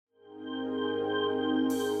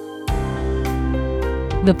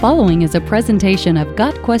The following is a presentation of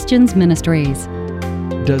Got Questions Ministries.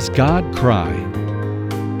 Does God cry?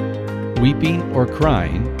 Weeping or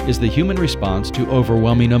crying is the human response to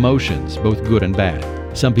overwhelming emotions, both good and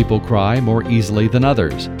bad. Some people cry more easily than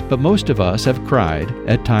others, but most of us have cried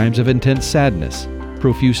at times of intense sadness,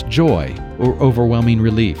 profuse joy, or overwhelming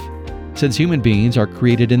relief. Since human beings are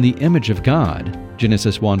created in the image of God,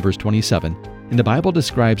 Genesis 1 verse 27, and the Bible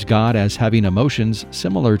describes God as having emotions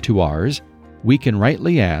similar to ours, we can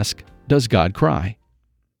rightly ask, does God cry?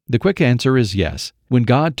 The quick answer is yes. When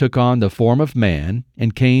God took on the form of man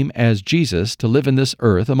and came as Jesus to live in this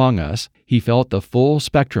earth among us, he felt the full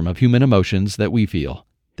spectrum of human emotions that we feel.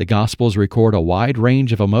 The Gospels record a wide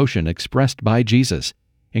range of emotion expressed by Jesus,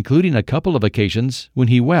 including a couple of occasions when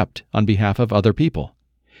he wept on behalf of other people.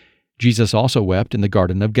 Jesus also wept in the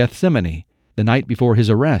Garden of Gethsemane, the night before his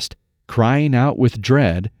arrest, crying out with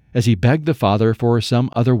dread as he begged the Father for some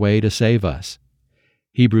other way to save us.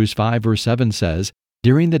 Hebrews 5 verse 7 says,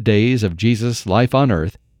 "During the days of Jesus' life on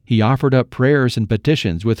earth, he offered up prayers and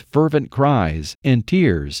petitions with fervent cries and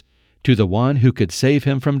tears to the one who could save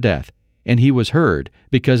him from death, and he was heard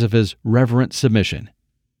because of his reverent submission."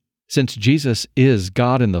 Since Jesus is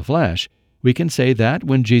God in the flesh, we can say that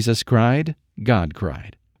when Jesus cried, God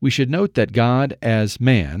cried. We should note that God as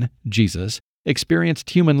man, Jesus, experienced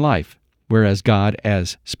human life, whereas God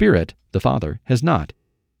as Spirit, the Father, has not.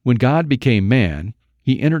 When God became man,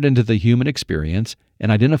 he entered into the human experience and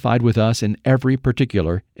identified with us in every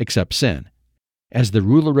particular except sin. As the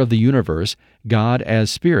ruler of the universe, God as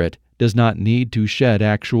Spirit does not need to shed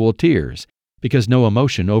actual tears, because no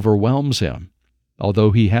emotion overwhelms him.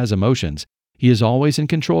 Although he has emotions, he is always in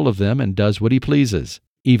control of them and does what he pleases.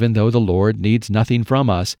 Even though the Lord needs nothing from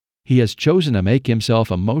us, he has chosen to make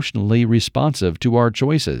himself emotionally responsive to our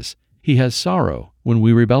choices. He has sorrow when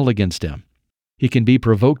we rebel against him. He can be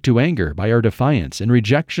provoked to anger by our defiance and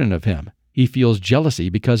rejection of him. He feels jealousy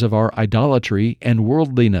because of our idolatry and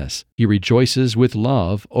worldliness. He rejoices with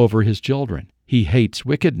love over his children. He hates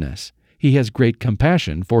wickedness. He has great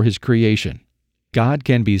compassion for his creation. God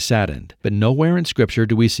can be saddened, but nowhere in Scripture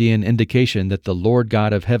do we see an indication that the Lord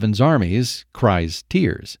God of heaven's armies cries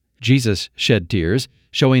tears. Jesus shed tears,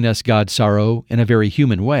 showing us God's sorrow in a very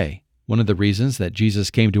human way. One of the reasons that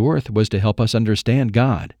Jesus came to earth was to help us understand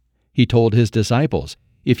God. He told his disciples,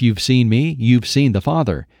 "If you've seen me, you've seen the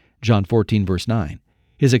Father," John 14 verse 9.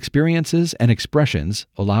 His experiences and expressions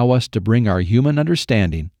allow us to bring our human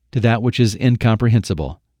understanding to that which is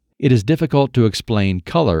incomprehensible. It is difficult to explain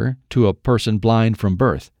color to a person blind from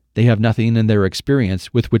birth. They have nothing in their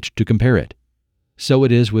experience with which to compare it. So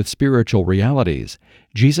it is with spiritual realities.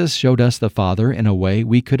 Jesus showed us the Father in a way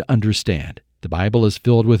we could understand. The Bible is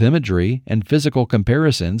filled with imagery and physical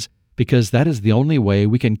comparisons because that is the only way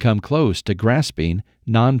we can come close to grasping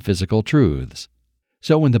non-physical truths.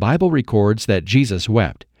 So when the Bible records that Jesus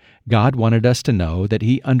wept, God wanted us to know that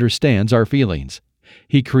he understands our feelings.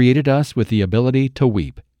 He created us with the ability to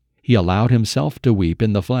weep. He allowed himself to weep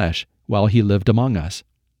in the flesh while he lived among us.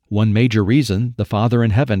 One major reason the Father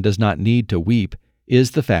in heaven does not need to weep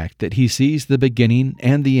is the fact that he sees the beginning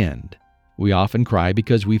and the end. We often cry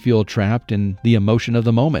because we feel trapped in the emotion of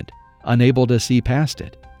the moment, unable to see past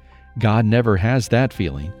it. God never has that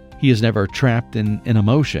feeling. He is never trapped in an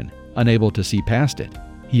emotion, unable to see past it.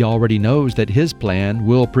 He already knows that his plan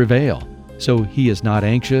will prevail, so he is not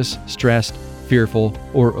anxious, stressed, fearful,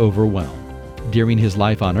 or overwhelmed. During his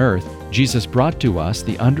life on earth, Jesus brought to us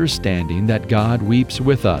the understanding that God weeps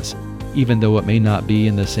with us, even though it may not be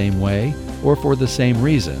in the same way or for the same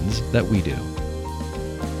reasons that we do.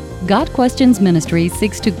 Got Questions Ministries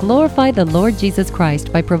seeks to glorify the Lord Jesus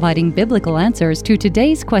Christ by providing biblical answers to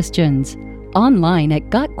today's questions. Online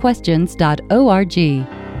at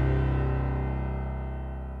gotquestions.org.